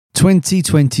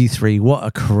2023, what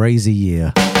a crazy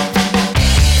year.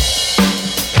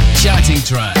 Chatting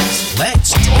Tracks,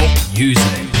 let's talk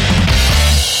music.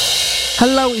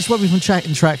 Hello, it's Robbie from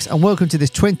Chatting Tracks and welcome to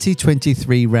this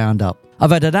 2023 roundup.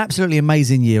 I've had an absolutely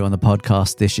amazing year on the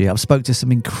podcast this year. I've spoke to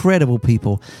some incredible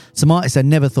people, some artists I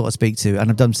never thought I'd speak to,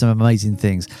 and I've done some amazing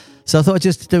things. So I thought I'd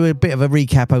just do a bit of a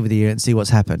recap over the year and see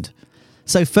what's happened.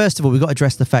 So first of all, we've got to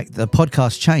address the fact that the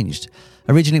podcast changed.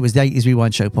 Originally, it was the 80s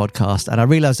Rewind Show podcast, and I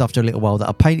realised after a little while that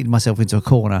I painted myself into a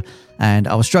corner and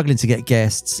I was struggling to get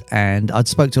guests, and I'd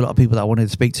spoke to a lot of people that I wanted to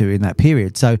speak to in that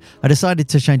period. So I decided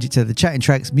to change it to the Chatting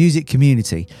Tracks music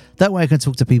community. That way I can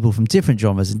talk to people from different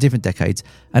genres and different decades,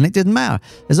 and it didn't matter.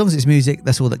 As long as it's music,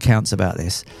 that's all that counts about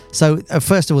this. So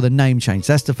first of all, the name change.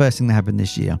 That's the first thing that happened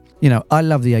this year. You know, I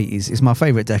love the 80s. It's my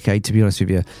favourite decade, to be honest with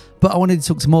you. But I wanted to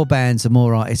talk to more bands and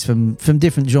more artists from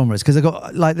different genres, because I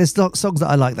got, like, there's songs that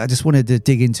I like that I just wanted to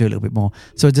dig into a little bit more.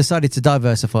 So I decided to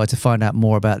diversify to find out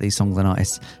more about these songs and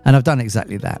artists, and I've done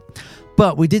exactly that.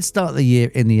 But we did start the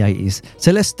year in the 80s.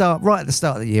 So let's start right at the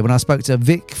start of the year when I spoke to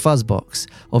Vic Fuzzbox,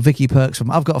 or Vicky Perks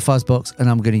from I've Got a Fuzzbox and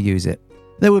I'm going to use it.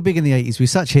 They were big in the 80s with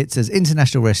such hits as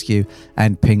International Rescue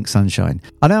and Pink Sunshine.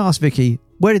 I now asked Vicky,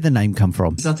 where did the name come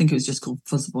from? I think it was just called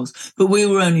Fuzzbox, but we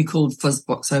were only called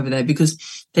Fuzzbox over there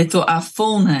because they thought our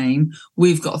full name,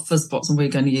 we've got a Fuzzbox and we're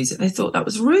going to use it. They thought that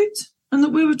was rude and that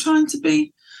we were trying to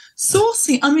be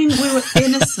saucy. I mean, we were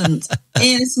innocent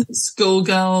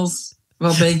schoolgirls,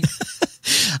 Robbie.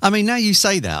 I mean, now you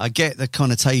say that, I get the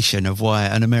connotation of why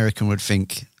an American would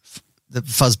think the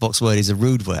Fuzzbox word is a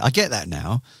rude word. I get that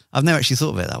now. I've never actually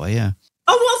thought of it that way, yeah.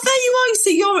 Oh, well, there you are. You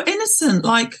see, you're innocent,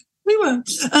 like we were.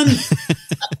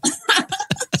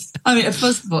 I mean, a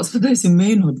Fuzzbox, for those who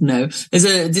may not know, is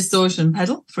a distortion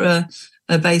pedal for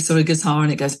a bass or a guitar,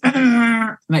 and it goes,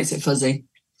 makes it fuzzy.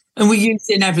 And we use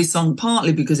it in every song,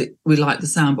 partly because we like the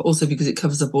sound, but also because it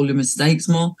covers up all your mistakes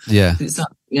more. Yeah. It's like,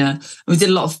 yeah. And we did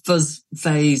a lot of fuzz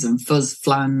phase and fuzz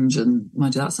flange, and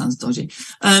mind you, that sounds dodgy.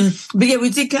 But yeah, we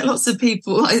did get lots of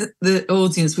people, like the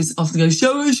audience would often go,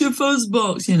 show us your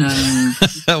Fuzzbox, you know.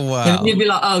 Wow. And you'd be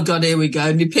like, oh God, here we go.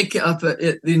 And you pick it up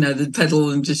at, you know, the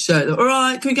pedal and just show it. All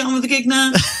right, can we get on with the gig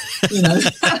now? You know.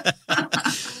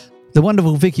 The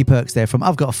wonderful Vicky Perks there from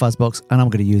I've Got a Fuzzbox and I'm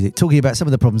going to use it, talking about some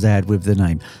of the problems they had with the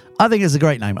name. I think it's a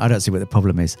great name. I don't see what the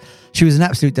problem is. She was an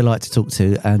absolute delight to talk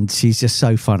to, and she's just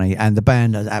so funny, and the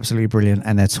band is absolutely brilliant,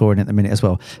 and they're touring at the minute as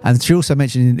well. And she also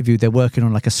mentioned in the interview they're working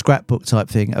on like a scrapbook type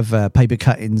thing of paper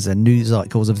cuttings and news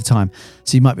articles of the time,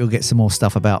 so you might be able to get some more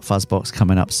stuff about Fuzzbox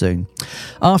coming up soon.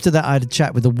 After that, I had a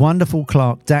chat with the wonderful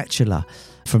Clark Datchula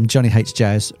from Johnny Hates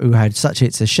Jazz, who had such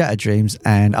hits as Shattered Dreams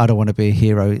and I Don't Want to Be a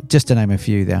Hero, just to name a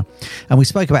few there. And we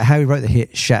spoke about how he wrote the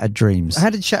hit Shattered Dreams.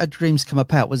 How did Shattered Dreams come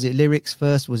about? Was it lyrics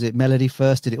first? Was it melody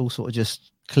first? Did it all sort of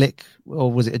just click?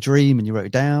 Or was it a dream and you wrote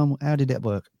it down? How did it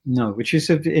work? No, which is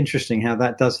interesting how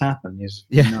that does happen.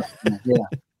 Yeah.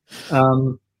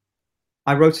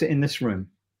 I wrote it in this room,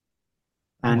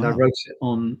 and I wrote it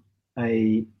on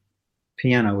a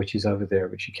piano, which is over there,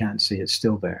 which you can't see. It's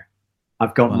still there.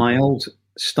 I've got my old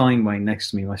Steinway next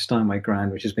to me, my Steinway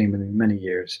Grand, which has been with me many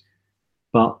years.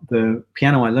 But the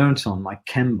piano I learnt on, my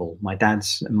Kemble, my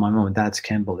mum and dad's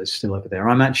Kemble, is still over there.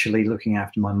 I'm actually looking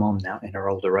after my mum now in her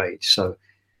older age. So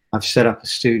I've set up a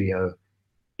studio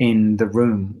in the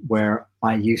room where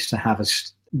I used to have a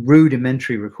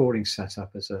rudimentary recording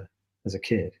setup as a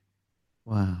kid.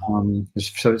 Wow.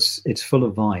 So it's full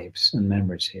of vibes and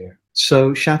memories here.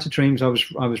 So Shattered Dreams, I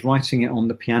was writing it on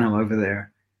the piano over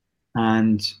there,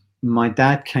 and my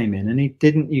dad came in, and he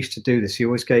didn't used to do this. He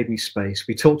always gave me space.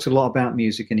 We talked a lot about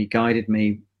music, and he guided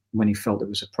me when he felt it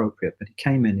was appropriate. But he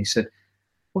came in, he said,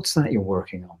 "What's that you're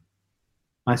working on?"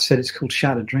 I said, "It's called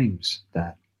Shattered Dreams,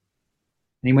 Dad."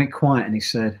 And he went quiet and he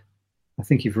said, "I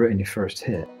think you've written your first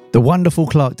hit." The wonderful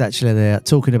Clark Datchula there,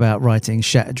 talking about writing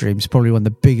Shattered Dreams, probably one of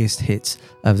the biggest hits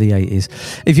of the 80s.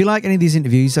 If you like any of these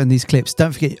interviews and these clips,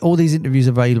 don't forget all these interviews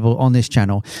are available on this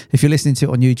channel. If you're listening to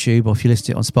it on YouTube, or if you're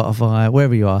listening to it on Spotify,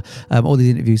 wherever you are, all these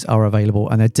interviews are available,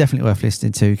 and they're definitely worth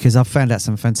listening to, because I've found out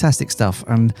some fantastic stuff,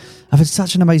 and I've had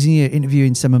such an amazing year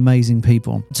interviewing some amazing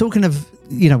people. Talking of,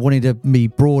 you know, wanting to be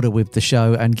broader with the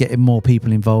show and getting more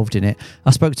people involved in it,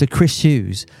 I spoke to Chris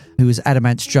Hughes, who was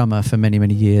Adamant's drummer for many,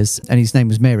 many years, and his name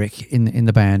was Merrick in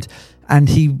the band. And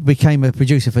he became a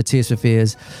producer for Tears for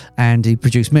Fears, and he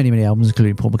produced many, many albums,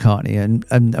 including Paul McCartney,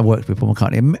 and worked with Paul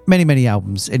McCartney, and many, many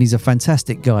albums. And he's a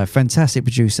fantastic guy, fantastic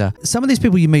producer. Some of these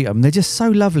people you meet them, they're just so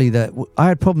lovely that I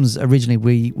had problems originally.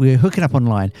 We were hooking up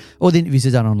online. All the interviews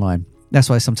are done online. That's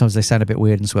why sometimes they sound a bit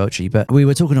weird and squelchy. But we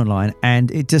were talking online,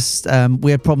 and it just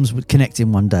we had problems with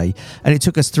connecting one day, and it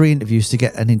took us 3 interviews to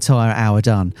get an entire hour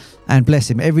done. And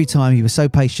bless him, every time he was so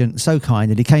patient, so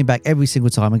kind, and he came back every single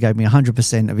time and gave me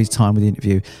 100% of his time with the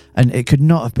interview, and it could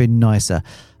not have been nicer.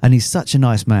 And he's such a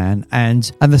nice man,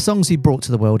 and the songs he brought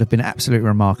to the world have been absolutely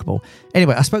remarkable.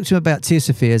 Anyway, I spoke to him about Tears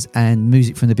for Fears and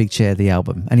Music from the Big Chair, the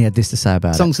album, and he had this to say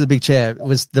about it. Songs of the Big Chair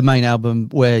was the main album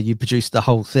where you produced the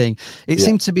whole thing. It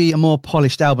seemed to be a more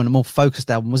polished album, a more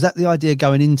focused album. Was that the idea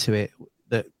going into it,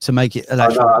 that to make it?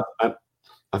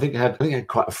 I think it had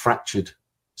quite a fractured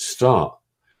start.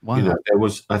 Wow. You know,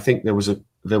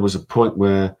 there was a point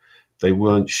where they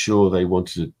weren't sure they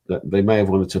wanted to, they may have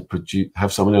wanted to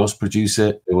have someone else produce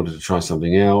it. They wanted to try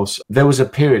something else. There was a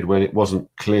period when it wasn't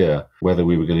clear whether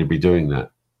we were going to be doing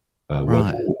that.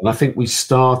 Right. And I think we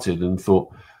started and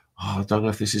thought, I don't know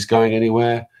if this is going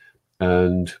anywhere,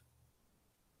 and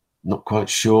not quite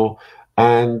sure.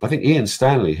 And I think Ian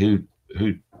Stanley, who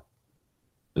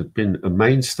had been a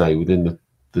mainstay within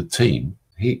the team,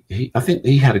 I think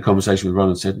he had a conversation with Ron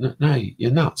and said, no, you're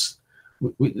nuts.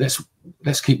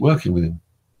 Let's keep working with him.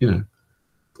 You know,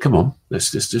 come on,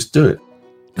 let's just do it.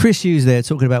 Chris Hughes there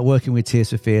talking about working with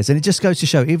Tears for Fears, and it just goes to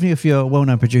show, even if you're a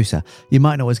well-known producer, you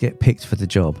might not always get picked for the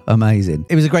job. Amazing.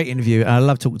 It was a great interview, and I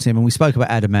love talking to him, and we spoke about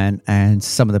Adam Man and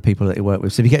some of the people that he worked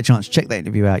with. So if you get a chance, check that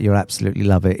interview out. You'll absolutely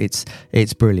love it.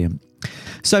 It's brilliant.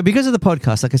 So because of the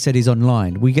podcast, like I said, is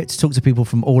online, we get to talk to people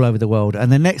from all over the world,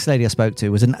 and the next lady I spoke to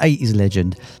was an 80s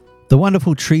legend, the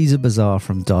wonderful Teresa Bazaar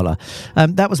from Dollar.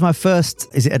 That was my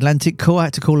first, Atlantic call? I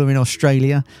had to call her in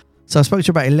Australia. So I spoke to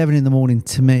her about 11 in the morning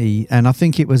to me, and I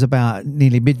think it was about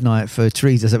nearly midnight for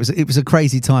Teresa. So it was a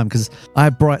crazy time because I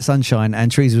had bright sunshine and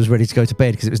Teresa was ready to go to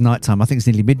bed because it was nighttime. I think it's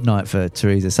nearly midnight for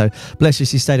Teresa. So bless her,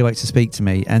 she stayed awake to speak to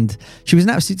me, and she was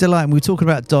an absolute delight. And we were talking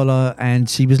about Dollar, and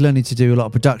she was learning to do a lot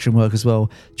of production work as well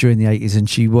during the 80s, and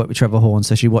she worked with Trevor Horn,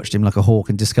 so she watched him like a hawk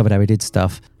and discovered how he did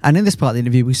stuff. And in this part of the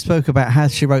interview, we spoke about how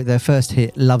she wrote their first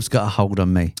hit, Love's Got a Hold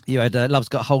on Me. You had Love's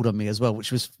Got a Hold on Me as well,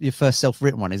 which was your first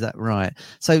self-written one, is that right?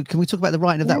 So can we talk about the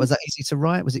writing of that? Was that easy to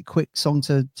write? Was it a quick song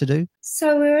to do?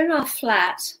 So we were in our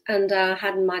flat, and I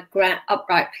had my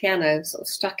upright piano sort of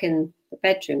stuck in the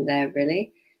bedroom there,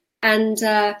 really. And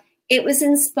it was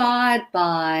inspired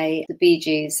by the Bee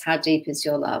Gees, How Deep Is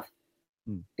Your Love?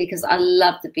 Because I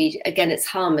love the Bee Gees. Again, it's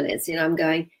harmonies. You know, I'm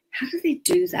going, how do they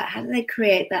do that? How do they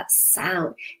create that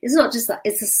sound? It's not just that,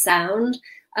 it's a sound.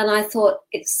 And I thought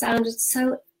it sounded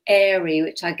so airy,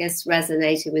 which I guess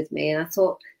resonated with me. And I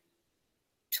thought,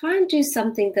 try and do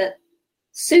something that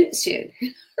suits you.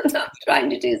 Not trying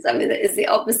to do something that is the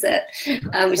opposite,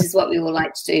 which is what we all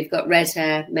like to do. You've got red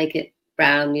hair, make it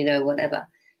brown, you know, whatever.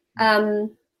 I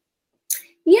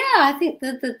think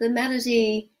the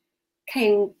melody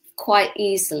came quite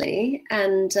easily,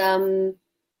 and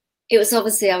it was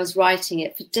obviously I was writing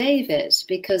it for David,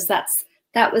 because that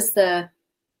was the,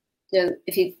 you know,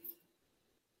 if you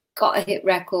got a hit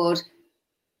record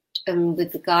and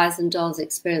with the Guys and Dolls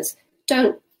experience,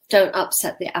 don't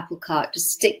upset the apple cart.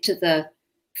 Just stick to the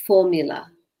formula.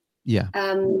 Yeah.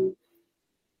 I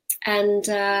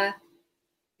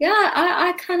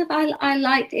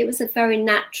liked it. Was a very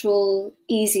natural,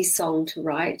 easy song to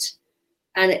write,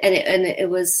 and it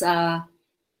was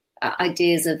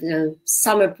ideas of, you know,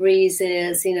 summer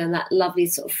breezes, you know, and that lovely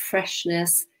sort of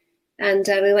freshness. And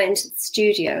we went into the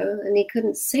studio, and he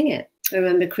couldn't sing it. I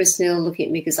remember Chris Neal looking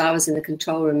at me, because I was in the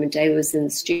control room and Dave was in the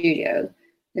studio,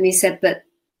 and he said, "But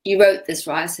you wrote this,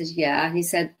 right?" I said, "Yeah." And he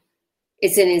said,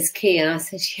 "It's in his key." And I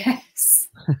said, "Yes."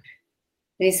 And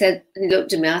he said, and he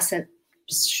looked at me, I said,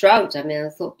 just shrugged. I mean, I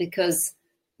thought, because,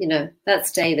 you know,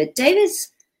 that's David.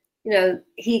 David's, you know,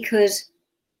 he could,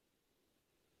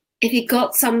 if he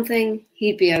got something,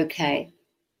 he'd be okay.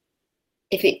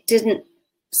 If it didn't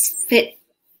fit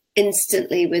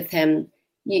instantly with him,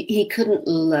 he couldn't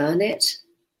learn it.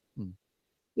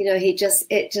 You know,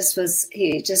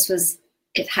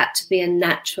 it had to be a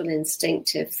natural,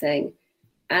 instinctive thing.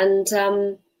 And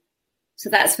so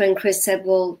that's when Chris said,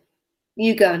 "Well,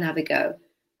 you go and have a go."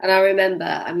 And I remember,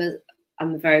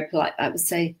 I'm very polite. I would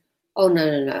say, "Oh,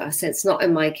 no." I said, "It's not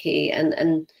in my key,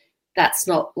 and that's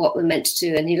not what we're meant to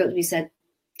do." And he looked at me and said,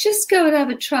 "Just go and have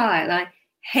a try." And I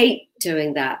hate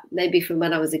doing that, maybe from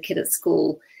when I was a kid at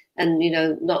school and, you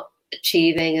know, not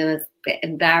achieving and a bit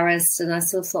embarrassed. And I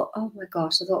sort of thought, oh my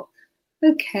gosh, I thought,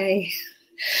 okay,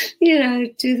 you know,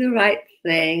 do the right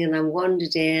thing. And I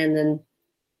wandered in, and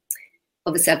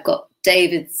obviously I've got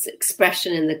David's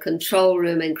expression in the control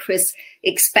room and Chris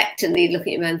expectantly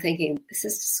looking at me and thinking, this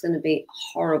is just going to be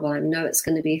horrible. I know it's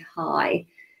going to be high.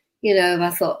 You know, I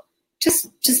thought, just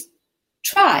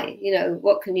try, you know,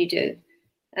 what can you do?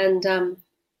 And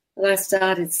when I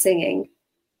started singing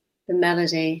the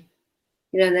melody,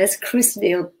 there's Chris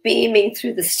Neal beaming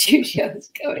through the studio,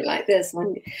 going like this.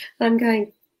 And I'm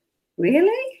going,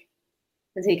 really?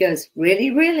 And he goes,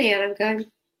 really, really? And I'm going,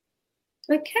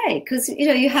 okay. Because,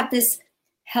 you have this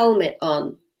helmet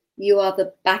on. You are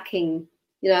the backing.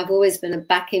 I've always been a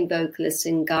backing vocalist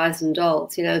in Guys and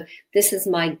Dolls. This is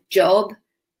my job.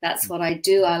 That's what I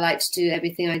do. I like to do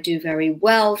everything I do very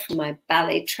well, from my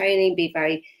ballet training, be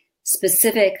very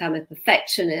specific. I'm a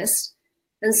perfectionist.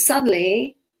 And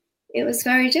suddenly it was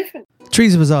very different.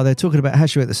 Teresa Bazaar, they're talking about how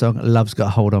she wrote the song Love's Got a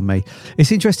Hold on Me.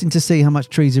 It's interesting to see how much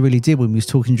Teresa really did when we was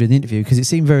talking during the interview, because it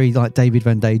seemed very like David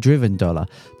Van Day driven, Dollar.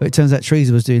 But it turns out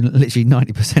Teresa was doing literally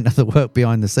 90% of the work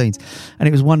behind the scenes. And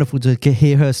it was wonderful to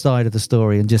hear her side of the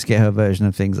story and just get her version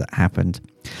of things that happened.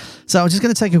 So I'm just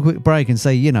going to take a quick break and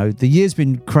say, the year's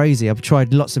been crazy. I've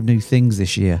tried lots of new things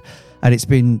this year. And it's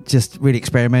been just really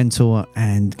experimental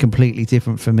and completely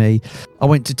different for me. I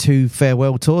went to 2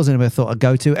 farewell tours I never thought I'd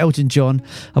go to. Elton John,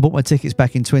 I bought my tickets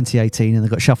back in 2018 and they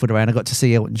got shuffled around. I got to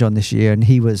see Elton John this year and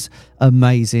he was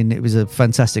amazing. It was a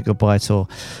fantastic goodbye tour.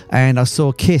 And I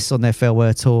saw Kiss on their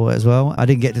farewell tour as well. I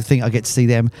didn't get to think I'd get to see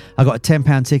them. I got a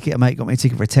 £10 ticket. A mate got me a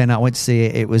ticket for a tenner. I went to see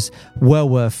it. It was well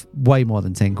worth way more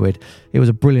than 10 quid. It was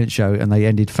a brilliant show and they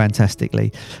ended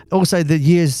fantastically. Also, the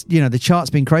year's, the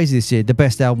chart's been crazy this year. The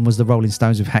best album was the Rolling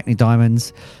Stones with Hackney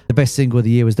Diamonds. The best single of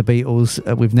the year was the Beatles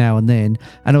with Now and Then.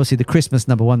 And obviously the Christmas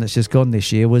number one that's just gone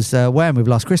this year was Wham with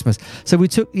Last Christmas. So we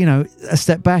took, a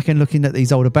step back and looking at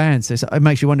these older bands. So it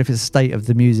makes you wonder if it's the state of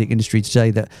the music industry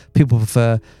today that people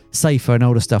prefer safer and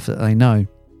older stuff that they know.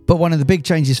 But one of the big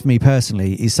changes for me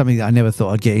personally is something that I never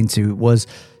thought I'd get into, was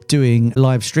doing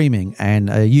live streaming and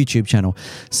a YouTube channel.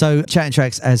 So Chatting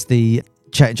Tracks as the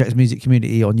Chatting Tracks music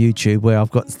community on YouTube, where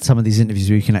I've got some of these interviews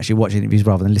where you can actually watch interviews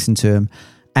rather than listen to them.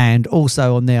 And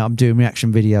also on there, I'm doing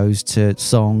reaction videos to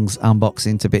songs,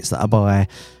 unboxing to bits that I buy,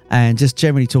 and just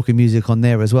generally talking music on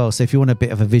there as well. So if you want a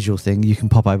bit of a visual thing, you can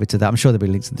pop over to that. I'm sure there'll be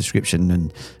links in the description,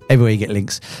 and everywhere you get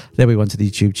links, there'll be one to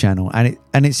the YouTube channel. And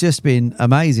it's just been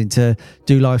amazing to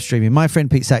do live streaming. My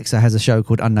friend Pete Saxa has a show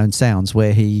called Unknown Sounds,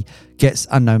 where he gets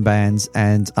unknown bands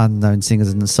and unknown singers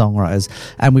and songwriters,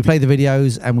 and we play the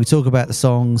videos and we talk about the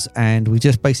songs, and we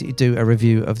just basically do a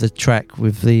review of the track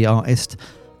with the artist.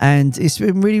 And it's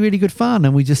been really, really good fun.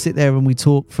 And we just sit there and we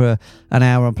talk for an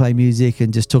hour and play music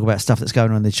and just talk about stuff that's going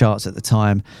on in the charts at the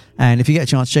time. And if you get a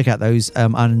chance, check out those.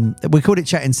 We called it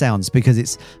Chatting Sounds because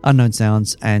it's Unknown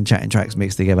Sounds and Chatting Tracks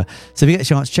mixed together. So if you get a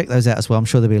chance, check those out as well. I'm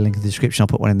sure there'll be a link in the description. I'll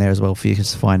put one in there as well for you to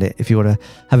find it if you want to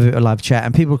have a bit of a live chat.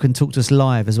 And people can talk to us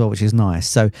live as well, which is nice.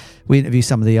 So we interview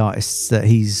some of the artists that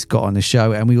he's got on the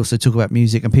show, and we also talk about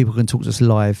music, and people can talk to us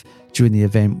live during the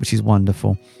event, which is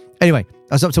wonderful. Anyway,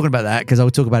 I'll stop talking about that because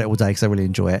I'll talk about it all day because I really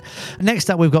enjoy it.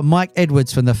 Next up, we've got Mike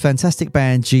Edwards from the fantastic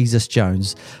band Jesus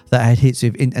Jones that had hits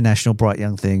with International, Bright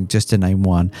Young Thing, just to name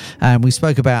one. And we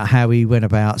spoke about how he went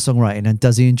about songwriting and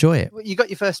does he enjoy it. You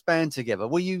got your first band together.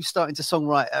 Were you starting to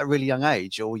songwrite at a really young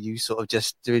age, or were you sort of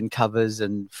just doing covers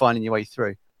and finding your way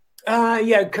through?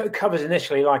 Covers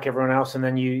initially, like everyone else, and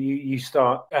then you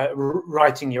start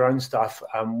writing your own stuff,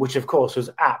 which of course was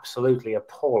absolutely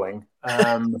appalling.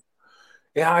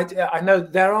 I know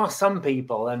there are some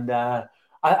people, and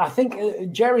I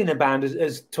think Jerry in the band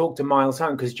has talked to Miles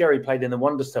Hunt, because Jerry played in the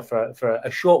Wonder Stuff for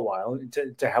a short while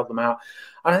to help them out.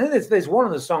 And I think there's one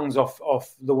of the songs off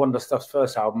the Wonder Stuff's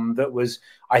first album that was,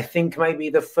 I think, maybe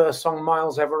the first song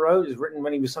Miles ever wrote. It was written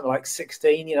when he was something like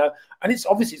 16, and it's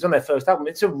on their first album.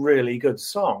 It's a really good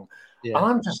song. Yeah.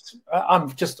 And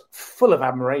I'm just full of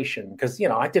admiration because,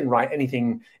 I didn't write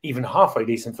anything even halfway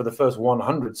decent for the first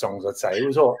 100 songs, I'd say. It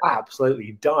was all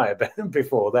absolutely dire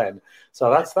before then.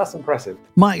 So that's impressive.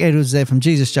 Mike Edwards there from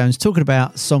Jesus Jones talking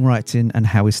about songwriting and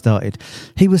how he started.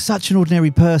 He was such an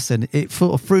ordinary person. It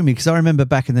sort of threw me because I remember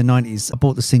back in the 90s, I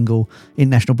bought the single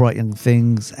International Bright Young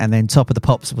Things, and then Top of the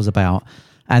Pops was about.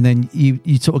 And then you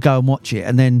sort of go and watch it,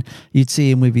 and then you'd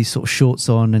see him with his sort of shorts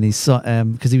on and his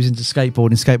because he was into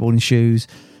skateboarding shoes,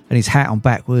 and his hat on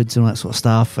backwards and all that sort of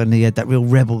stuff, and he had that real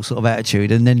rebel sort of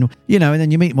attitude. And then and then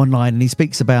you meet him online, and he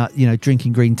speaks about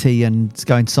drinking green tea and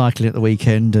going cycling at the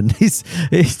weekend, and it's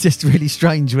just really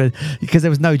strange because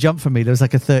there was no jump for me. There was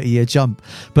like a 30-year jump,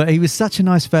 but he was such a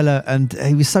nice fella, and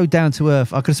he was so down to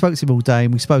earth. I could have spoken to him all day,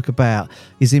 and we spoke about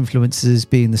his influences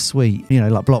being the Sweet,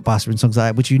 like Blockbuster and songs like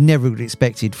that, which you never would have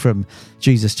expected from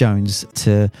Jesus Jones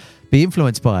to be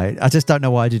influenced by it. I just don't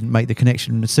know why I didn't make the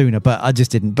connection sooner, but I just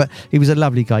didn't. But he was a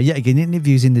lovely guy. Yet again,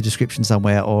 interviews in the description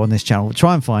somewhere or on this channel.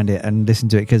 Try and find it and listen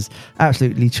to it because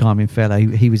absolutely charming fella.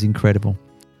 He was incredible.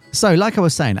 So, like I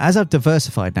was saying, as I've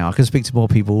diversified now, I can speak to more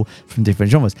people from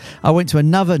different genres. I went to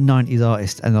another 90s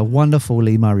artist and a wonderful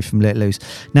Lee Murray from Let Loose.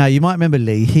 Now, you might remember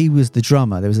Lee. He was the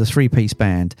drummer. There was a 3-piece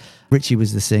band. Richie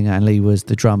was the singer and Lee was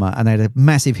the drummer. And they had a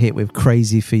massive hit with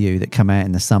Crazy For You that came out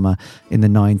in the summer in the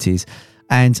 90s.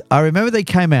 And I remember they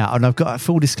came out, and I've got a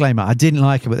full disclaimer, I didn't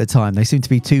like them at the time. They seemed to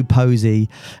be too posy.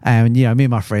 And, you know, me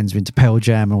and my friends were into Pearl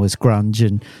Jam and was grunge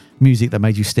and music that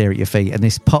made you stare at your feet. And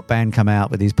this pop band come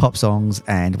out with these pop songs,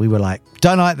 and we were like,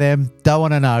 don't like them, don't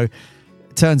want to know.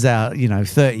 Turns out, you know,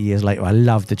 30 years later, I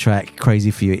love the track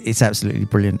Crazy For You. It's absolutely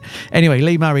brilliant. Anyway,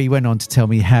 Lee Murray went on to tell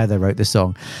me how they wrote the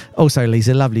song. Also, Lee's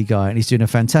a lovely guy, and he's doing a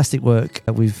fantastic work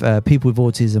with people with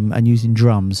autism and using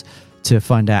drums to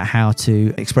find out how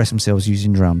to express themselves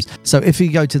using drums. So if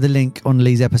you go to the link on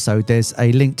Lee's episode, there's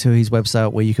a link to his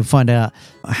website where you can find out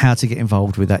how to get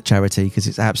involved with that charity, because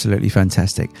it's absolutely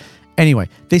fantastic. Anyway,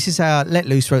 this is how Let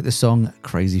Loose wrote the song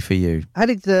Crazy For You. How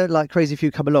did Crazy For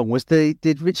You come along?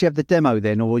 Did Richie have the demo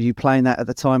then, or were you playing that at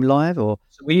the time live? Or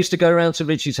so we used to go around to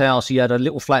Richie's house. He had a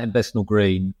little flat in Bethnal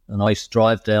Green, and I used to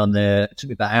drive down there. It took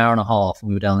me about an hour and a half, and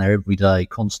we were down there every day,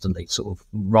 constantly sort of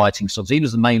writing songs. He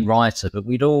was the main writer, but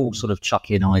we'd all sort of chuck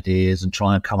in ideas and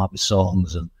try and come up with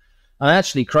songs. And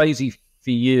actually, Crazy For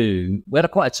You, we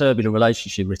had quite a turbulent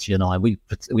relationship, Richie and I. We'd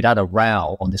had a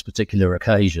row on this particular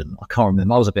occasion. I can't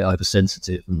remember. I was a bit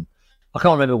oversensitive, and I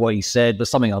can't remember what he said, but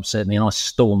something upset me, and I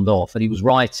stormed off. And he was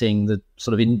writing the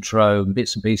sort of intro and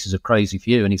bits and pieces of Crazy For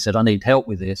You, and he said, I need help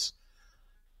with this.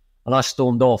 And I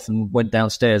stormed off and went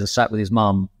downstairs and sat with his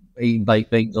mum eating baked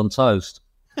beans on toast.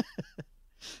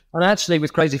 And actually,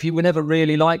 with Crazy For You, we never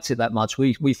really liked it that much.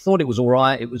 We thought it was all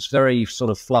right. It was very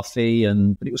sort of fluffy,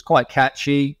 but it was quite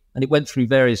catchy. And it went through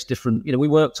various different, you know, we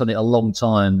worked on it a long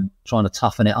time, trying to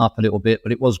toughen it up a little bit,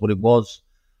 but it was what it was.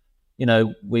 You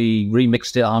know, we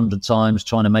remixed it 100 times,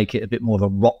 trying to make it a bit more of a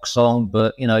rock song,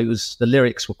 but, you know, the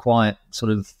lyrics were quite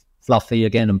sort of fluffy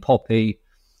again and poppy.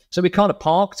 So we kind of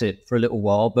parked it for a little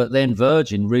while, but then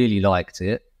Virgin really liked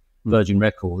it, Virgin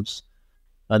Records.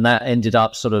 And that ended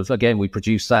up sort of, again, we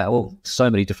produced that so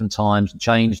many different times and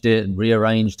changed it and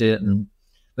rearranged it.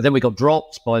 But then we got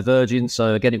dropped by Virgin.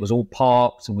 So again, it was all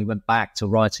parked and we went back to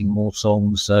writing more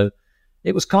songs. So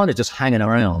it was kind of just hanging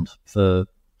around for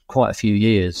quite a few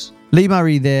years. Lee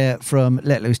Murray there from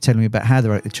Let Loose telling me about how they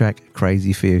wrote the track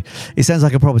Crazy For You. It sounds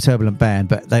like a proper turbulent band,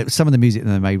 but some of the music that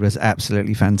they made was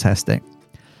absolutely fantastic.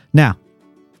 Now,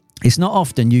 it's not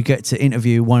often you get to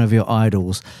interview one of your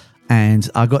idols, and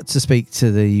I got to speak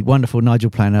to the wonderful Nigel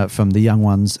Planner from The Young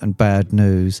Ones and Bad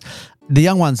News. The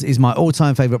Young Ones is my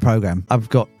all-time favourite programme. I've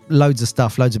got loads of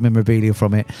stuff, loads of memorabilia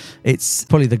from it. It's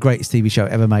probably the greatest TV show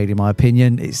ever made, in my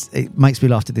opinion. It makes me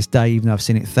laugh to this day, even though I've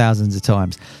seen it thousands of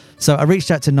times. So I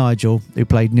reached out to Nigel, who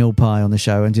played Neil Pye on the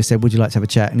show, and just said, would you like to have a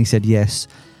chat? And he said yes.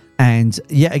 And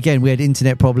yet again, we had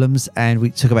internet problems, and we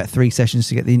took about 3 sessions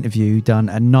to get the interview done.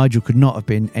 And Nigel could not have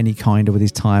been any kinder with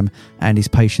his time and his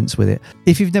patience with it.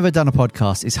 If you've never done a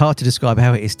podcast, it's hard to describe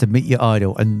how it is to meet your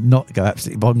idol and not go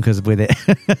absolutely bonkers with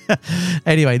it.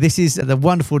 Anyway, this is the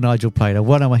wonderful Nigel Planer,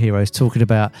 one of my heroes, talking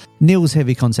about Neil's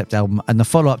Heavy Concept album and the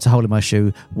follow-up to Hole in My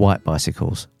Shoe, White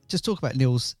Bicycles. Just talk about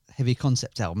Neil's Heavy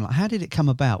Concept album. Like, how did it come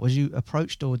about? Was you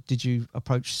approached, or did you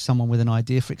approach someone with an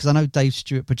idea for it? Because I know Dave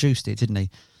Stewart produced it, didn't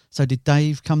he? So did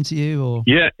Dave come to you, or?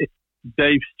 Yeah,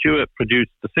 Dave Stewart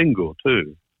produced the single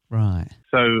too. Right.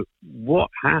 So what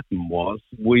happened was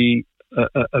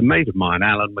a mate of mine,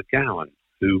 Alan McGowan,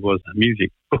 who was a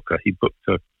music booker, he booked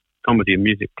a comedy and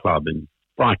music club in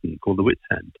Brighton called the Wits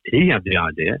End. He had the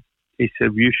idea. He said,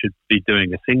 you should be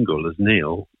doing a single as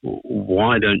Neil.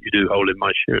 Why don't you do Hole in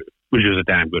My Shoe? Which was a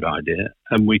damn good idea.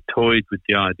 And we toyed with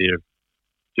the idea of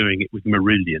doing it with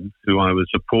Marillion, who I was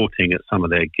supporting at some of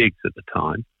their gigs at the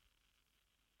time.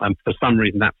 And for some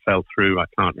reason that fell through. I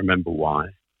can't remember why.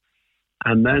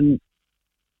 And then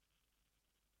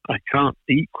I can't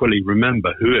equally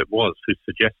remember who it was who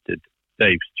suggested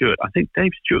Dave Stewart. I think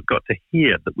Dave Stewart got to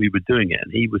hear that we were doing it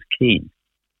and he was keen.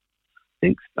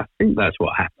 I think that's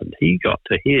what happened. He got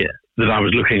to hear that I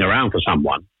was looking around for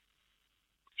someone.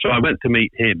 So I went to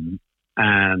meet him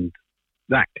and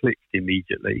that clicked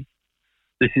immediately.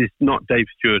 This is not Dave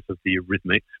Stewart of the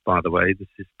Eurythmics, by the way. This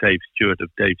is Dave Stewart of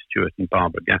Dave Stewart and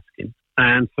Barbara Gaskin.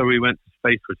 And so we went to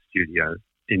Spacewood Studio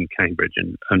in Cambridge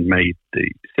and made the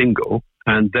single.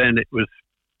 And then it was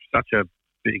such a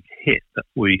big hit that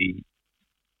we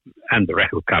and the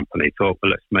record company thought, well,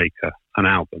 let's make an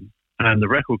album. And the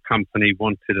record company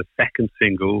wanted a second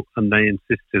single, and they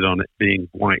insisted on it being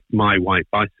My White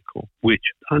Bicycle, which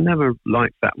I never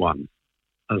liked that one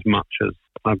as much as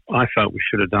I felt we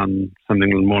should have done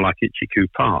something more like Itchy Coo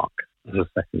Park. as a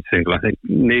second single. I think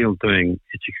Neil doing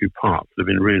Ichiku Park would have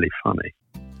been really funny.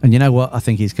 And you know what? I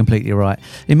think he's completely right.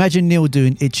 Imagine Neil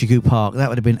doing Ichiku Park. That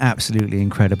would have been absolutely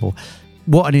incredible.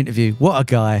 What an interview. What a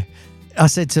guy. I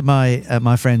said to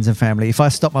my friends and family, if I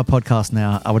stopped my podcast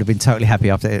now, I would have been totally happy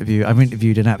after the interview. I've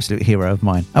interviewed an absolute hero of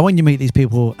mine. And when you meet these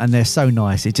people and they're so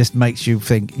nice, it just makes you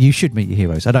think you should meet your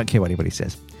heroes. I don't care what anybody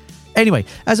says. Anyway,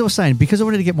 as I was saying, because I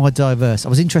wanted to get more diverse, I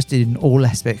was interested in all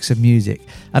aspects of music.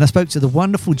 And I spoke to the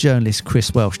wonderful journalist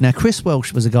Chris Welsh. Now, Chris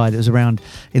Welsh was a guy that was around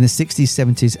in the 60s,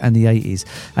 70s and the 80s.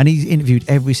 And he interviewed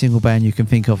every single band you can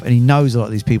think of. And he knows a lot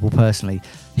of these people personally.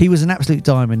 He was an absolute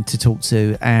diamond to talk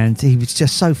to, and he was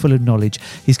just so full of knowledge.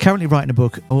 He's currently writing a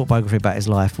book, autobiography about his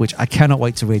life, which I cannot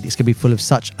wait to read. It's going to be full of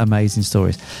such amazing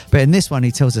stories. But in this one,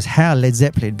 he tells us how Led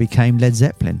Zeppelin became Led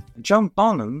Zeppelin. John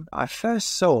Bonham, I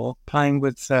first saw playing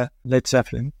with Led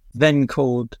Zeppelin, then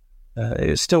called,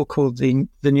 it was still called the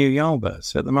New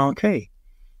Yardbirds at the Marquee.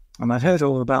 And I'd heard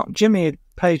all about, Jimmy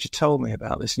Page had told me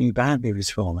about this new band he was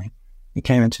forming. He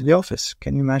came into the office.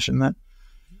 Can you imagine that?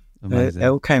 They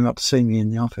all came up to see me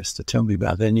in the office to tell me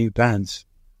about their new bands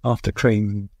after Cream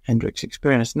and Hendrix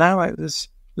Experience. Now it was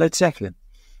Led Zeppelin.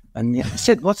 And I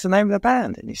said, what's the name of the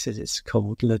band? And he said, it's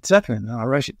called Led Zeppelin. And I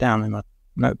wrote it down in my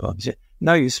notebook. He said,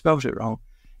 no, you spelled it wrong.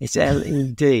 It's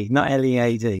L-E-D, not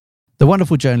L-E-A-D. The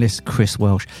wonderful journalist Chris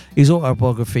Welsh. His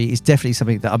autobiography is definitely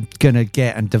something that I'm going to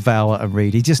get and devour and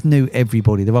read. He just knew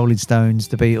everybody, the Rolling Stones,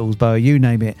 the Beatles, Bowie, you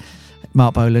name it.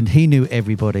 Mark Boland, he knew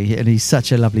everybody, and he's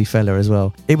such a lovely fella as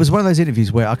well. It was one of those interviews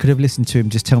where I could have listened to him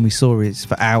just tell me stories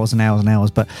for hours and hours and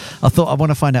hours, but I thought I want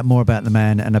to find out more about the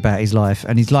man and about his life,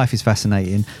 and his life is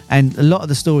fascinating. And a lot of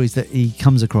the stories that he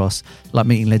comes across, like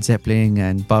meeting Led Zeppelin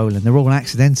and Boland, they're all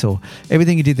accidental.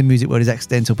 Everything he did in the music world is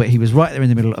accidental, but he was right there in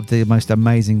the middle of the most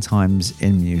amazing times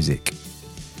in music.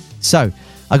 So,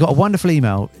 I got a wonderful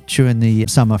email during the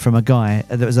summer from a guy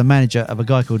that was a manager of a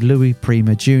guy called Louis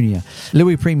Prima Jr.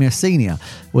 Louis Prima Sr.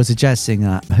 was a jazz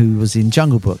singer who was in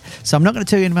Jungle Book. So I'm not going to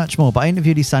tell you much more, but I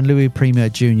interviewed his son Louis Prima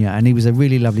Jr. and he was a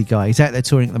really lovely guy. He's out there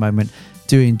touring at the moment,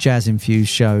 doing jazz-infused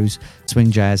shows,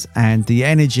 swing jazz, and the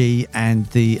energy and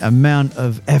the amount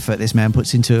of effort this man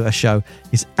puts into a show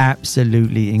is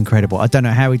absolutely incredible. I don't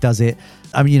know how he does it.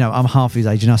 I mean, I'm half his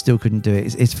age and I still couldn't do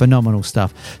it. It's phenomenal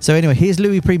stuff. So anyway, here's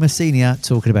Louis Prima Sr.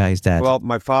 talking about his dad. Well,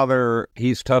 my father,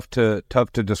 he's tough to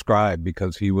describe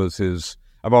because he was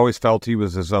I've always felt he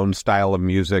was his own style of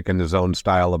music and his own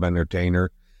style of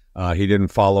entertainer. He didn't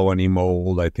follow any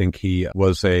mold. I think he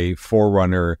was a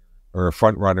forerunner or a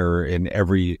front runner in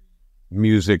every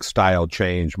music style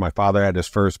change. My father had his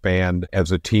first band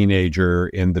as a teenager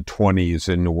in the 20s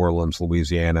in New Orleans,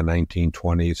 Louisiana,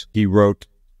 1920s. He wrote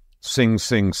Sing,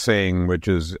 Sing, Sing, which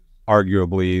is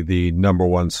arguably the number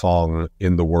one song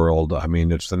in the world. I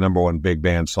mean, it's the number one big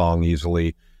band song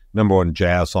easily, number one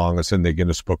jazz song. It's in the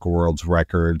Guinness Book of World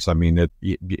Records. I mean,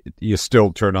 you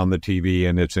still turn on the TV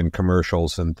and it's in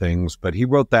commercials and things. But he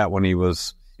wrote that when he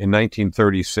was, in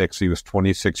 1936, he was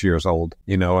 26 years old,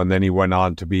 and then he went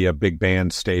on to be a big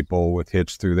band staple with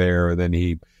hits through there. And then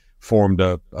he formed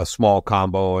a small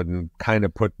combo and kind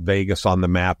of put Vegas on the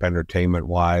map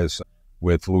entertainment-wise,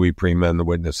 with Louis Prima and the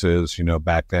Witnesses.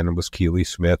 Back then it was Keely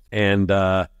Smith. And,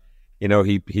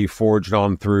 he forged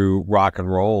on through rock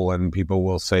and roll, and people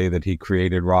will say that he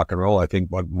created rock and roll. I think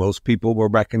what most people will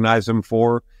recognize him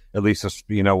for, at least,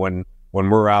 when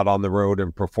we're out on the road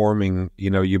and performing,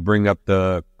 you bring up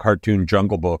the cartoon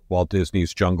Jungle Book, Walt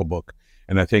Disney's Jungle Book.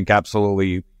 And I think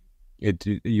absolutely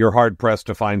you're hard pressed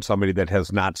to find somebody that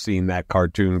has not seen that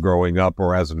cartoon growing up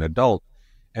or as an adult.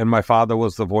 And my father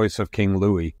was the voice of King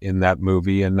Louis in that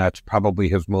movie, and that's probably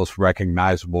his most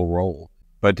recognizable role.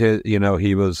 But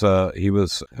he was a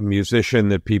musician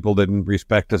that people didn't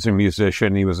respect as a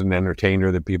musician. He was an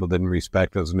entertainer that people didn't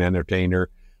respect as an entertainer.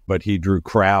 But he drew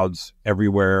crowds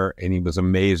everywhere, and he was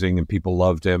amazing, and people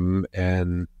loved him.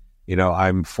 And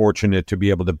I'm fortunate to be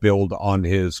able to build on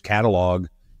his catalog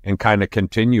and kind of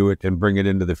continue it and bring it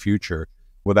into the future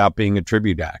without being a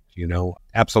tribute act.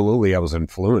 Absolutely, I was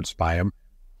influenced by him.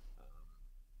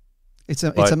 It's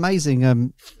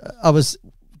amazing. I was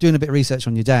doing a bit of research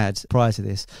on your dad prior to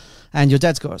this, and your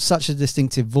dad's got such a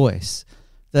distinctive voice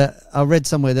that I read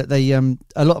somewhere that they a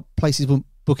lot of places wouldn't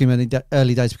book him in the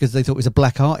early days because they thought he was a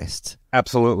black artist.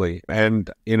 Absolutely. And,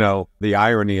 the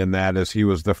irony in that is he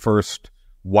was the first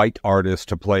white artist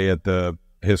to play at the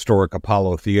historic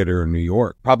Apollo Theater in New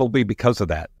York, probably because of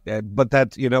that. But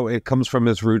that, it comes from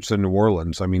his roots in New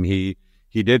Orleans. I mean, he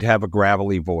did have a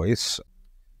gravelly voice.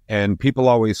 And people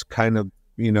always kind of,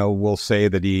 will say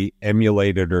that he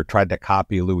emulated or tried to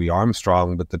copy Louis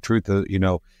Armstrong. But the truth is,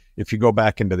 if you go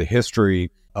back into the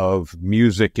history of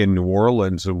music in New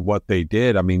Orleans and what they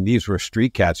did, I mean, these were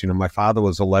street cats. You know, my father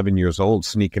was 11 years old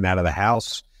sneaking out of the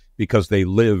house because they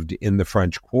lived in the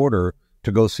French Quarter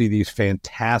to go see these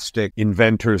fantastic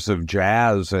inventors of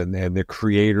jazz and the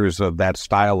creators of that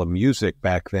style of music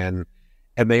back then.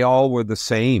 And they all were the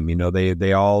same, you know, they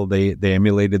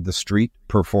emulated the street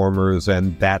performers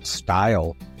and that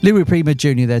style. Louis Prima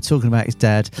Jr. there talking about his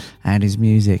dad and his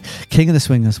music. King of the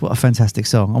Swingers, what a fantastic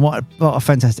song. And what a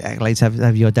fantastic accolade to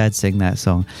have your dad sing that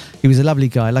song. He was a lovely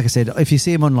guy. Like I said, if you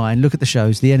see him online, look at the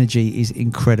shows. The energy is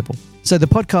incredible. So the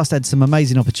podcast had some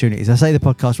amazing opportunities. I say the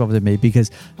podcast rather than me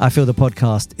because I feel the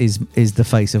podcast is the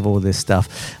face of all this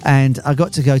stuff. And I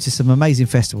got to go to some amazing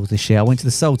festivals this year. I went to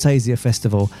the Soultasia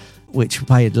Festival, which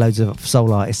paid loads of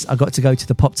soul artists. I got to go to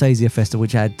the Poptasia Festival,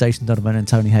 which had Jason Donovan and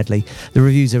Tony Hadley. The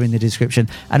reviews are in the description.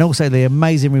 And also the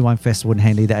amazing Rewind Festival in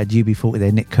Henley that had UB40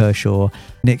 there, Nick Kershaw,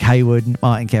 Nick Hayward,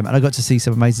 Martin Kemp. And I got to see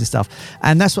some amazing stuff.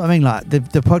 And that's what I mean. Like the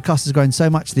podcast has grown so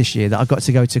much this year that I got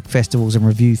to go to festivals and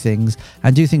review things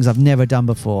and do things I've never done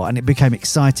before. And it became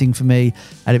exciting for me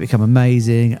and it became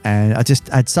amazing. And I just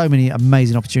had so many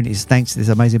amazing opportunities thanks to this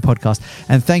amazing podcast.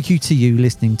 And thank you to you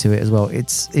listening to it as well.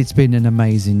 It's been an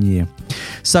amazing year.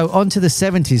 So on to the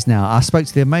 70s now. I spoke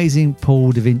to the amazing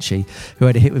Paul Da Vinci, who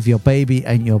had a hit with Your Baby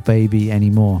Ain't Your Baby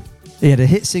Anymore. He had a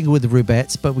hit single with the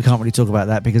Rubettes, but we can't really talk about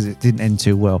that because it didn't end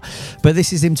too well. But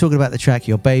this is him talking about the track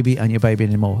Your Baby Ain't Your Baby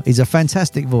Anymore. He's a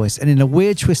fantastic voice, and in a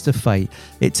weird twist of fate,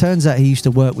 it turns out he used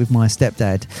to work with my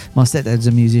stepdad. My stepdad's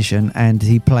a musician, and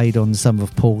he played on some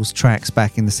of Paul's tracks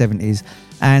back in the 70s,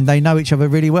 and they know each other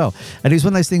really well. And it was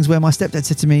one of those things where my stepdad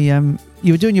said to me,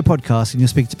 you were doing your podcast and you're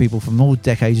speaking to people from all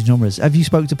decades and genres. Have you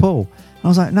spoke to Paul? I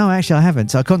was like, no, actually I haven't.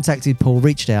 So I contacted Paul,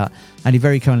 reached out, and he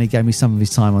very kindly gave me some of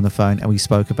his time on the phone, and we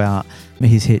spoke about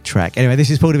his hit track. Anyway, this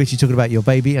is Paul Da Vinci talking about Your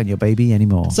Baby and Your Baby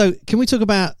Anymore. So can we talk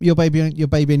about Your Baby and Your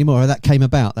Baby Anymore? How that came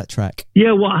about, that track?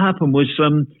 Yeah, what happened was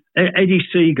Eddie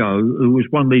Seago, who was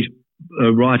one of these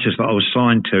writers that I was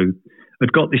signed to,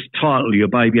 had got this title, Your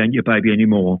Baby Ain't Your Baby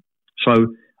Anymore. So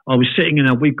I was sitting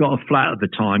in we've got a flat at the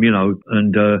time, you know,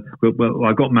 and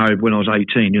I got married when I was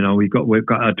 18, you know, we've got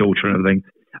our daughter and everything.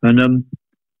 And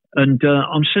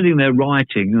I'm sitting there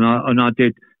writing, and I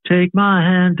did Take My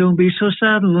Hand, Don't Be So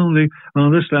Sad and Lonely,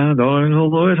 Understand, darling,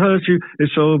 although it hurts you,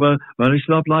 it's over, but it's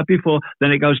not like before.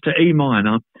 Then it goes to E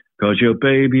minor, 'Cause your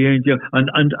baby ain't your, and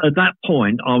at that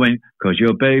point I went, 'Cause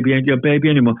your baby ain't your baby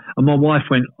anymore. And my wife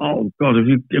went, oh God, have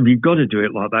you got to do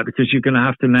it like that? Because you're going to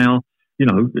have to now, you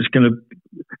know, it's going to,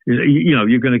 you know,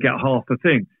 you're going to get half the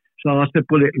thing. So I said,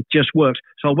 well, it just works.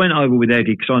 So I went over with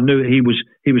Eddie because I knew he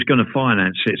was going to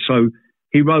finance it. So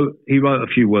he wrote a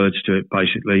few words to it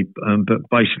basically, but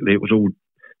basically it was all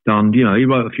done. You know, he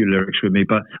wrote a few lyrics with me,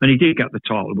 and he did get the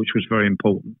title, which was very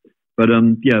important. But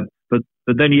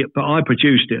but I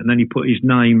produced it, and then he put his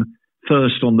name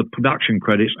first on the production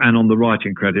credits and on the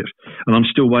writing credits, and I'm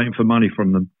still waiting for money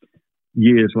from them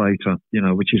years later, you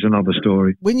know, which is another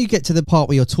story. When you get to the part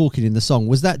where you're talking in the song,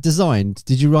 was that designed?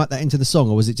 Did you write that into the song,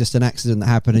 or was it just an accident that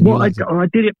happened? And I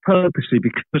did it purposely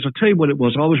because I'll tell you what it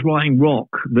was. I was writing rock.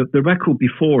 The record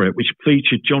before it, which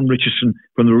featured John Richardson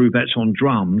from the Rubettes on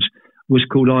drums, was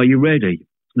called Are You Ready?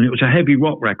 And it was a heavy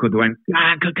rock record that went, you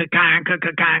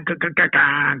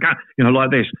know,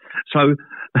 like this. So,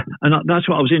 and that's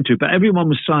what I was into. But everyone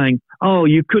was saying, oh,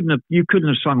 you couldn't have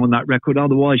sung on that record,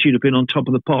 otherwise you'd have been on Top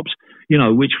of the Pops, you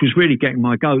know, which was really getting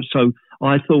my goat. So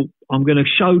I thought, I'm going to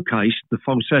showcase the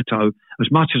falsetto as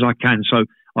much as I can. So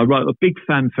I wrote a big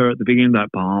fanfare at the beginning of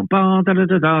that, ba da da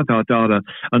da da da da da,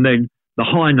 and then the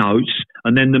high notes,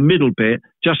 and then the middle bit,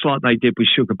 just like they did with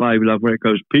Sugar Baby Love, where it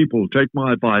goes, people, take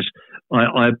my advice.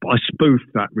 I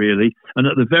spoofed that, really. And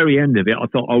at the very end of it, I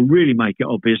thought, I'll really make it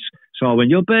obvious. So I went,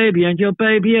 your baby and your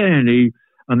baby Annie,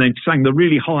 and then sang the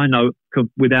really high note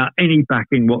without any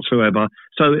backing whatsoever.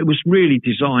 So it was really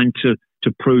designed to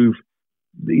prove,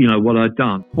 you know, what I'd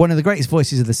done. One of the greatest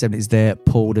voices of the 70s there,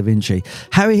 Paul Da Vinci.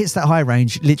 How he hits that high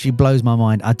range literally blows my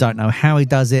mind. I don't know how he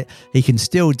does it. He can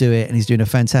still do it, and he's doing a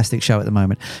fantastic show at the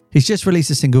moment. He's just released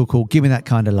a single called Give Me That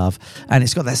Kind of Love, and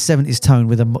it's got that 70s tone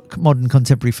with a modern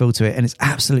contemporary feel to it, and it's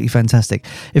absolutely fantastic.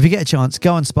 If you get a chance,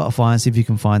 go on Spotify and see if you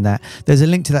can find that. There's a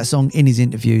link to that song in his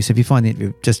interview, so if you find the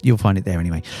interview, you'll find it there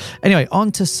anyway. Anyway,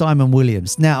 on to Simon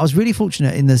Williams. Now, I was really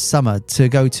fortunate in the summer to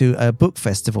go to a book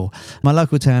festival. My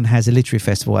local town has a literary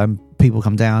festival, and people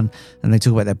come down and they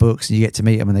talk about their books, and you get to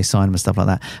meet them and they sign them and stuff like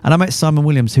that. And I met Simon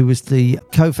Williams, who was the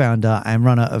co-founder and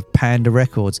runner of Panda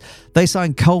Records. They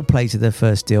signed Coldplay to their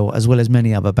first deal, as well as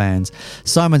many other bands.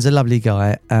 Simon's a lovely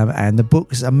guy, and the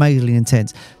book's amazingly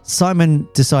intense. Simon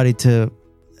decided to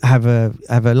have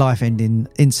a life-ending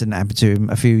incident happen to him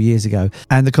a few years ago,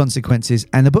 and the consequences.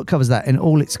 And the book covers that in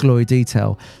all its glory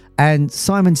detail. And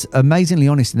Simon's amazingly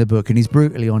honest in the book, and he's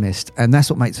brutally honest, and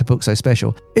that's what makes the book so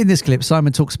special. In this clip,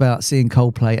 Simon talks about seeing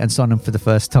Coldplay and Sonam for the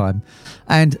first time,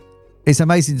 and it's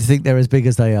amazing to think they're as big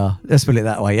as they are. Let's put it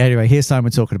that way. Anyway, here's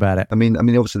Simon talking about it. I mean,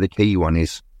 obviously the key one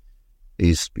is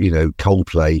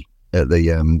Coldplay at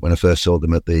the when I first saw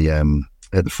them at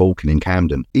the Falcon in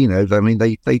Camden. They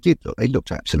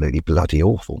looked absolutely bloody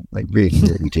awful. They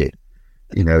really did.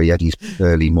 He had his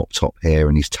curly mop top hair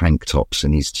and his tank tops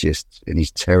and his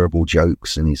terrible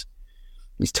jokes and his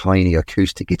tiny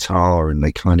acoustic guitar, and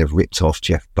they kind of ripped off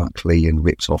Jeff Buckley and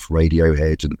ripped off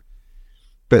Radiohead,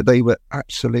 but they were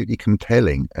absolutely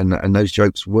compelling, and those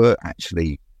jokes were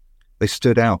actually, they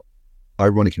stood out,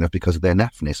 ironic enough, because of their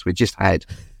naffness. We just had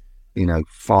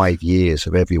 5 years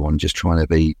of everyone just trying to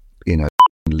be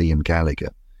Liam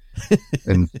Gallagher,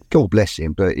 and God bless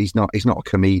him, but he's not a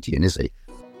comedian, is he?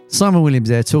 Simon Williams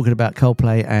there talking about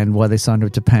Coldplay and why they signed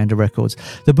up to Panda Records.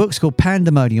 The book's called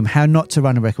Pandemonium, How Not to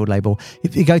Run a Record Label.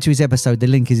 If you go to his episode, the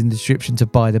link is in the description to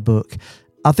buy the book.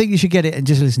 I think you should get it and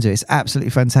just listen to it. It's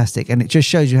absolutely fantastic, and it just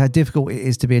shows you how difficult it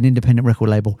is to be an independent record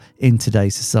label in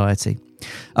today's society.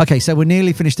 Okay, so we're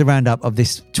nearly finished the roundup of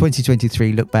this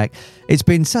 2023 look back. It's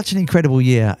been such an incredible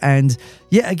year, and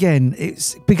yet again,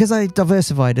 it's because I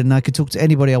diversified and I could talk to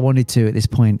anybody I wanted to at this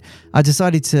point. I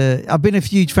decided to. I've been a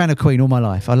huge fan of Queen all my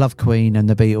life. I love Queen and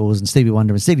the Beatles and Stevie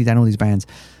Wonder and Steely Dan, all these bands.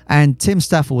 And Tim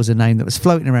Stafford was a name that was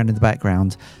floating around in the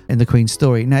background in the Queen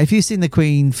story. Now, if you've seen the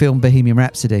Queen film Bohemian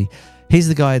Rhapsody, he's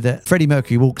the guy that Freddie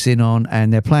Mercury walks in on,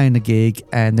 and they're playing the gig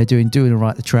and they're doing all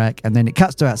right, the track, and then it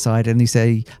cuts to outside and he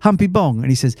say, "Humpy Bong," and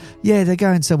he says, "Yeah, they're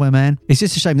going somewhere, man." It's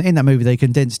just a shame that in that movie they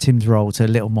condensed Tim's role to a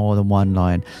little more than one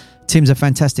line. Tim's a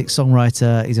fantastic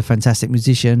songwriter. He's a fantastic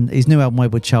musician. His new album,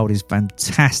 Wayward Child, is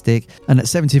fantastic. And at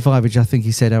 75, which I think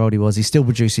he said how old he was, he's still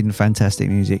producing fantastic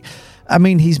music. I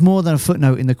mean, he's more than a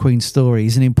footnote in the Queen story.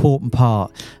 He's an important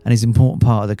part, and he's an important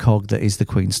part of the cog that is the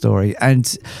Queen story.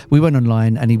 And we went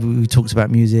online and we talked about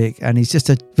music, and he's just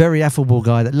a very affable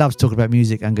guy that loves talking about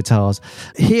music and guitars.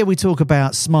 Here we talk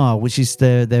about Smile, which is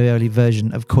their early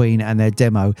version of Queen and their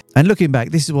demo. And looking back,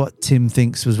 this is what Tim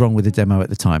thinks was wrong with the demo at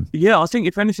the time. Yeah, I think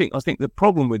if anything, I think the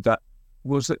problem with that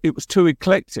was that it was too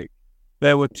eclectic.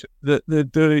 There were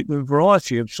the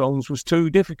variety of songs was too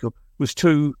difficult,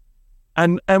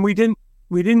 and we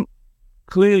didn't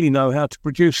clearly know how to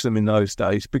produce them in those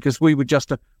days, because we were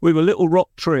a little rock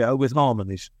trio with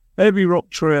harmonies. Heavy rock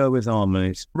trio with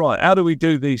harmonies. Right, how do we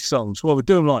do these songs? Well, we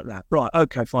do them like that. Right,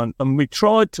 okay, fine. And we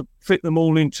tried to fit them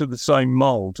all into the same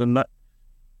mould, and that,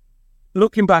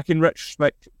 looking back in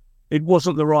retrospect, it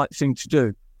wasn't the right thing to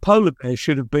do. Polar Bear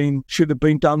should have been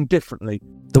done differently.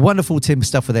 The wonderful Tim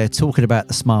Stafford there talking about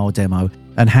the Smile demo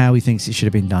and how he thinks it should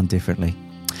have been done differently.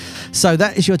 So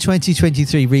that is your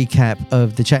 2023 recap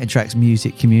of the Chatting Tracks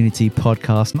Music Community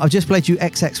podcast. I've just played you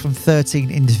XX from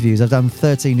 13 interviews. I've done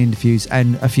 13 interviews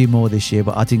and a few more this year,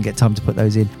 but I didn't get time to put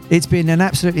those in. It's been an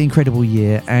absolutely incredible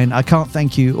year, and I can't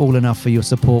thank you all enough for your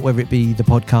support, whether it be the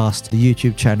podcast, the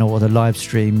YouTube channel, or the live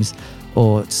streams,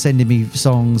 or sending me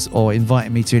songs, or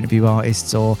inviting me to interview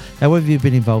artists, or however you've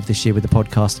been involved this year with the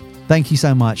podcast. Thank you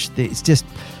so much.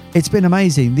 It's been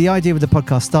amazing. The idea with the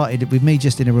podcast started with me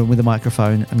just in a room with a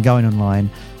microphone and going online.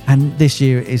 And this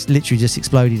year it's literally just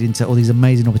exploded into all these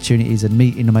amazing opportunities and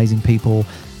meeting amazing people,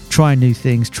 trying new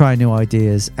things, trying new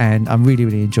ideas. And I'm really,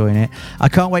 really enjoying it. I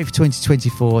can't wait for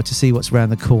 2024 to see what's around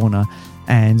the corner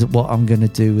and what I'm going to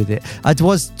do with it. I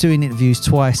was doing interviews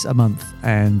twice a month,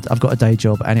 and I've got a day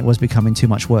job, and it was becoming too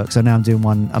much work. So now I'm doing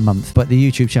one a month. But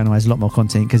the YouTube channel has a lot more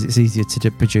content because it's easier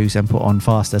to produce and put on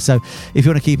faster. So if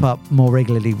you want to keep up more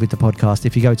regularly with the podcast,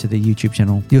 if you go to the YouTube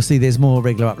channel, you'll see there's more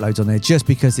regular uploads on there, just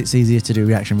because it's easier to do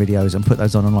reaction videos and put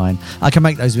those on online. I can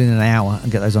make those within an hour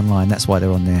and get those online. That's why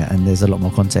they're on there, and there's a lot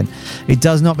more content. It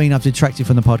does not mean I've detracted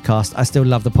from the podcast. I still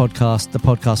love the podcast. The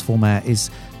podcast format is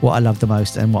what I love the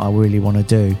most and what I really want to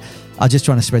do. I'm just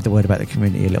trying to spread the word about the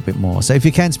community a little bit more. So if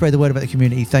you can spread the word about the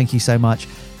community, thank you so much.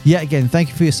 Yet again, thank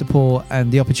you for your support,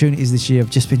 and the opportunities this year have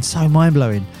just been so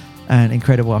mind-blowing and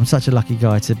incredible. I'm such a lucky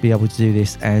guy to be able to do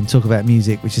this and talk about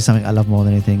music, which is something I love more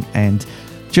than anything, and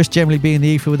just generally be in the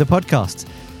ether with the podcast.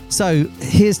 So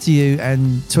here's to you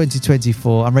and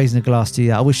 2024. I'm raising a glass to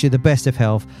you. I wish you the best of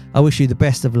health. I wish you the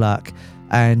best of luck,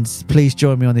 and please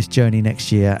join me on this journey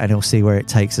next year, and we'll see where it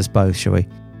takes us both, shall we?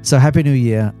 So happy New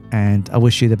Year, and I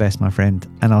wish you the best, my friend,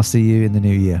 and I'll see you in the new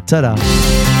year. Ta-da!